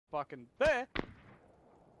fucking there.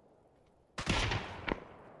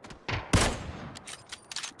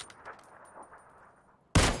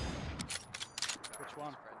 Which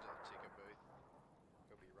one? Friends at the ticket booth.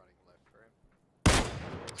 He'll be running left for him.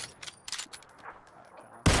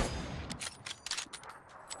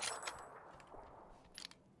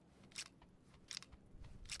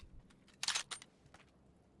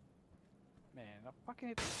 Man, I fucking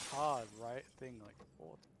hit this hard right thing like 4.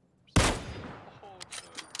 Oh, no way,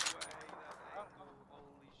 that angle,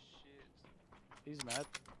 holy shit. He's mad.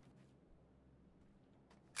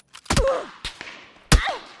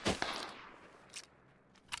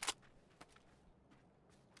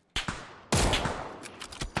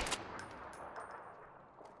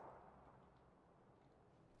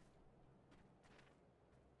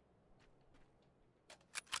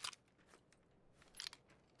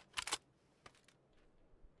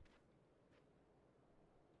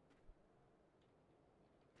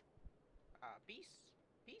 Peace?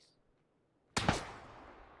 Peace?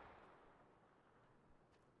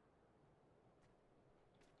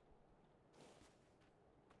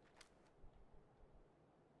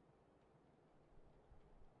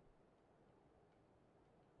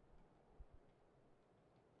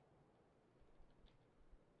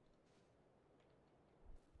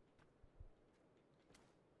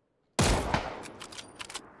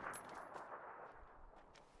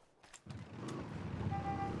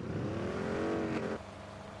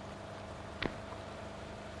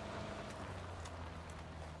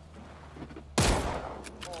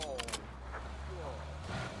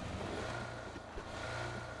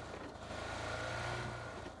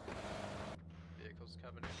 Vehicles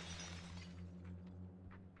coming in.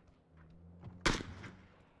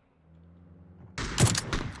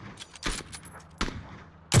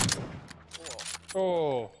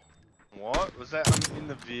 Oh, What? Was that in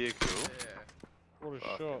the vehicle? Yeah, what a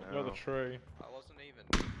Fucking shot. Near the hell. tree. I wasn't even.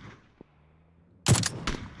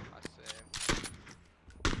 I see him.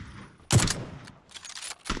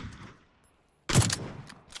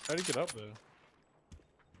 How'd he get up there?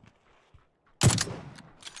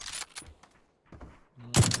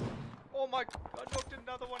 Oh my! I knocked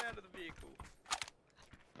another one out of the vehicle.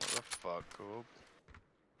 What the fuck, Corb?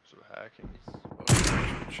 Sort of hacking.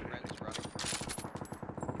 Friends running.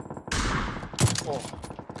 Oh.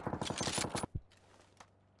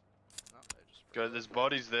 No, they just. Go, there's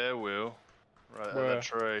bodies there, Will. Right at Where? that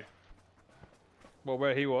tree. Well,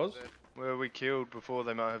 where he was? Where we killed before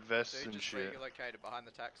they might have vests Dude and just shit. relocated behind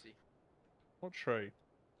the taxi. What tree?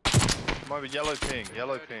 Might be yellow ping,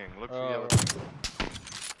 yellow Dirty. ping. Look for Oh, yellow right. ping.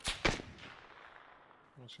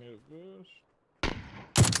 Let's see this.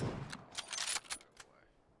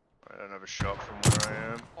 I don't have a shot from where I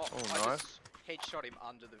am. Oh, Oh, I nice. just headshot him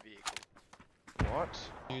under the vehicle. What?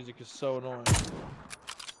 Music is so annoying.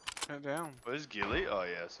 Turn it down. Where's Gilly? Oh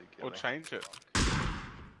yeah, I see Or Gilly. change it.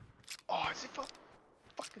 Oh, is it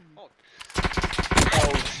fucking... Oh.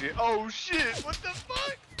 Oh shit, oh shit, what the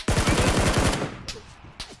fuck?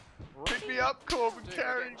 Pick me up, Corb, and Dude,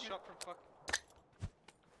 carry we're me. getting shot from fuck.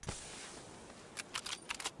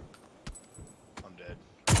 I'm dead.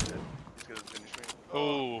 I'm dead. He's gonna finish me.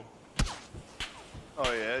 Oh.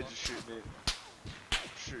 Oh yeah, just shoot me.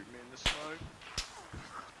 Shoot me in the smoke.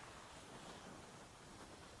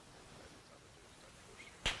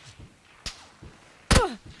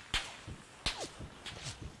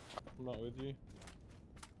 I'm not with you.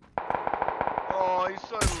 Oh, he's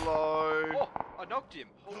so low. Oh, I knocked him.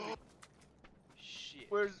 Holy shit.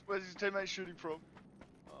 Where's his teammate shooting from?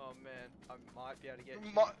 Oh man, I might be able to get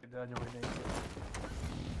you.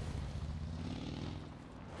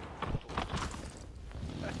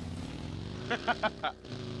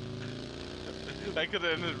 That could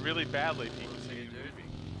have ended really badly if you Let's see, continued dude. moving.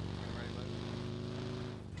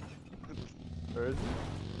 Where is he?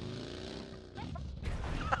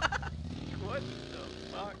 What the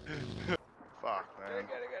fuck? Fuck, man.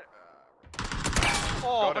 Get it.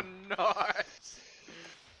 Oh, Got nice.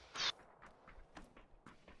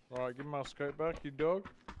 Alright, give my scope back, you dog.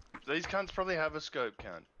 These cunts probably have a scope,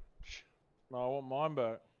 cunt. No, I want mine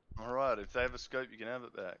back. Alright, if they have a scope, you can have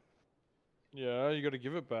it back. Yeah, you gotta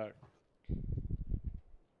give it back.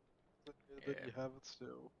 But you have it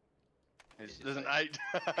still. There's an 8.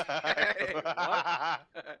 Hey, what? I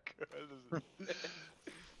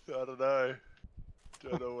don't know.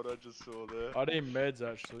 Don't know what I just saw there. I need meds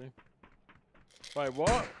actually. Wait,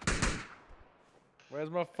 what? Where's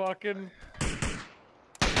my fucking...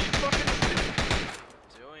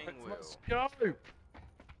 Doing Where's my well. scope?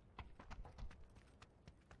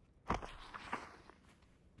 My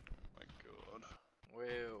god.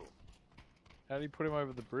 Well. How do you put him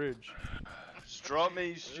over the bridge? Just Drop me,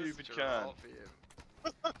 you Just stupid cunt. drop him.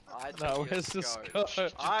 I No, took your where's the scope.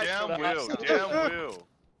 scope? I Down took wheel, your down scope. wheel.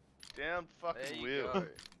 Down There fucking you wheel. go.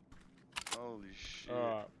 Holy shit.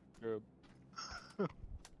 Alright, good.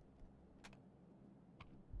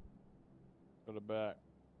 Got it back.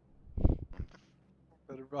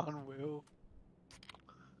 Better run, Will.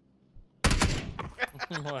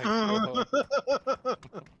 Oh my god.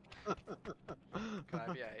 Can I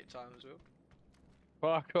have your 8 times, Will?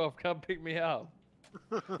 Fuck off, come pick me up.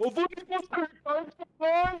 Oh, fuck, just fucking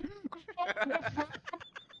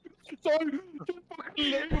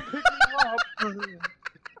let him pick me up.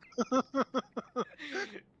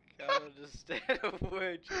 Can't understand a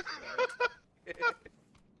word you say.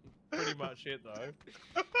 Pretty much it though.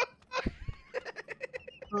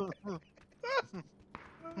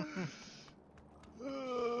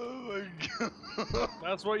 Oh my god.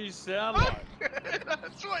 That's what you sound like.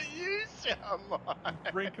 That's what you sound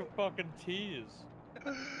like. Brink of fucking tears.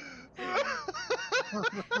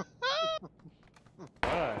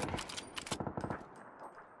 Alright.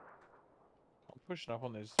 I'm pushing up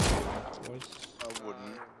on these boys. I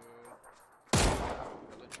wouldn't.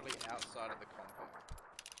 They're literally outside of the compound.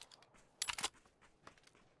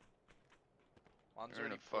 One's They're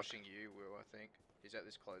in already a fuck- pushing you, Will, I think. He's at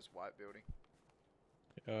this closed white building.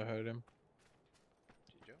 Yeah, I heard him.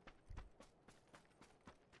 Did you?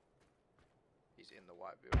 He's in the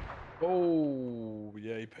white building. Oh,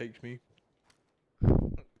 yeah, he peeked me.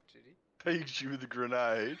 Did he? Pegged you with a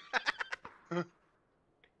grenade.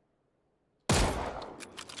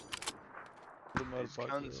 These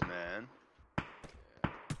cunts, man.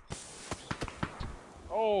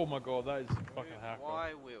 Oh my god, that is fucking Will, hacker.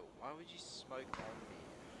 why, Will? Why would you smoke on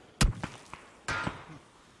me?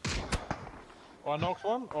 Oh, I knocked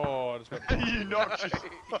one? Oh, I just got You knocked it.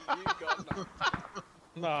 You got knocked.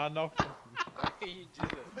 No, I knocked him. You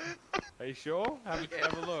didn't. Are you sure? Have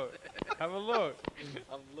a look. Have a look.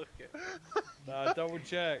 I'm looking. Nah, double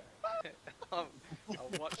check. I'm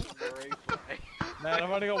watching the replay. Man, I've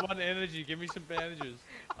only got one energy. Give me some bandages.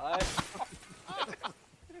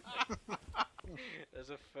 There's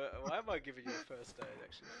a why am I giving you a first aid?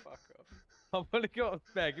 Actually, fuck off. I've only got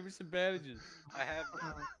man. Give me some bandages. I have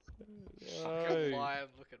Hey, fucking lie. I'm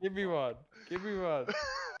looking. give me for. one. Give me one.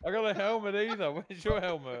 I got a helmet either. Where's your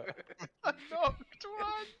helmet? I knocked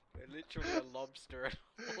one. We're literally a lobster and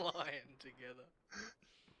a lion together.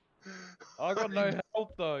 I got no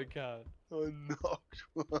health though, cunt. I knocked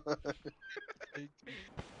one.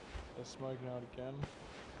 They're smoking out again.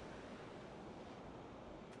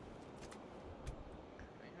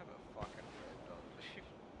 They have a fucking red dot.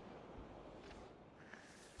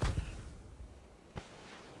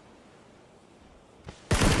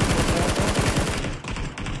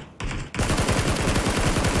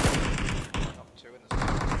 Knocked 2 in the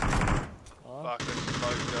side. Oh, Fucking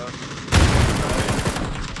smoked us.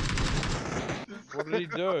 what did he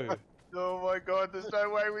do? Oh my god, there's no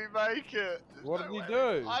way we make it. There's What no did he way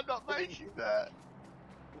do? I'm not making that.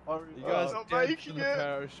 You guys I'm not danced making in the it.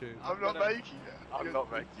 parachute. I'm not making it. I'm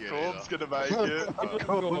not making it Corb's either. gonna make it.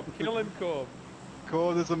 Corb, kill him, Corb.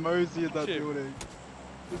 Corb, there's a mosey in that Shit. building.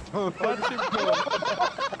 Punch him, Corb.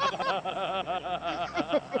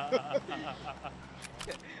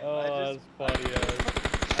 Oh, that's funny,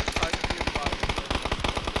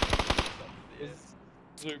 It's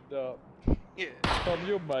zooped up. Yeah. Tom,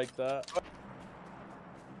 you'll make that.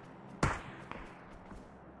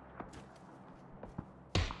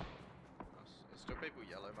 Is still people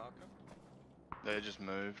yellow marker? They just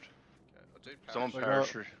moved. Okay, I'll do Someone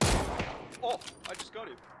parachute. parachute. Oh, I just got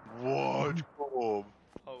him. What? Corb.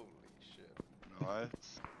 Holy shit.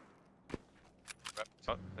 Nice.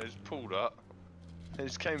 They just pulled up. They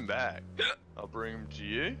just came back. I'll bring them to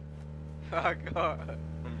you. Oh god.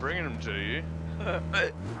 I'm bringing them to you.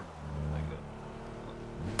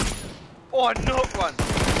 Oh, I knocked one!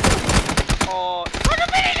 Oh,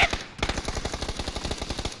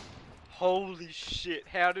 holy shit,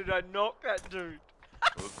 how did I knock that dude?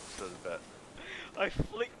 Oops, that's bad. I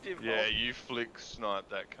flicked him Yeah, off. you flick snipe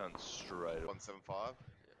that cunt straight up. 175.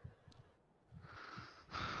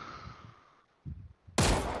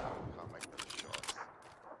 Can't make those shots.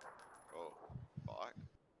 Oh, bike.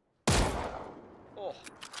 Oh,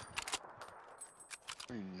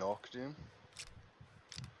 You knocked him.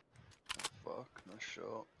 Oh, fuck, nice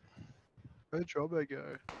shot. Where'd Jobber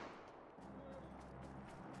go?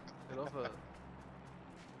 Get off it.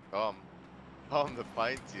 I'm the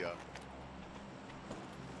painter.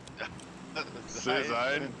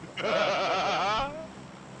 Suzanne.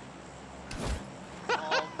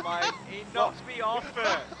 oh my, he knocked me off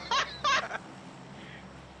it!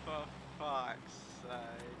 For fuck's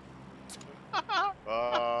sake.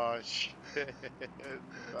 Oh shit.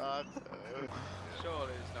 What?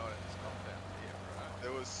 Surely there's no one in this compound here, right?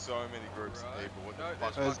 There was so many groups of Right. people. What No, the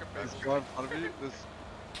fuck? there's There's fucking a people. guy in front of you. There's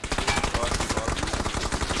Guys in front of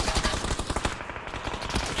you.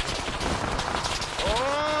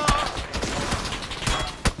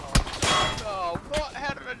 Oh, what?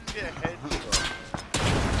 How did I just get a headshot?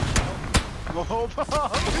 more.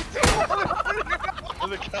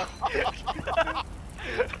 The car.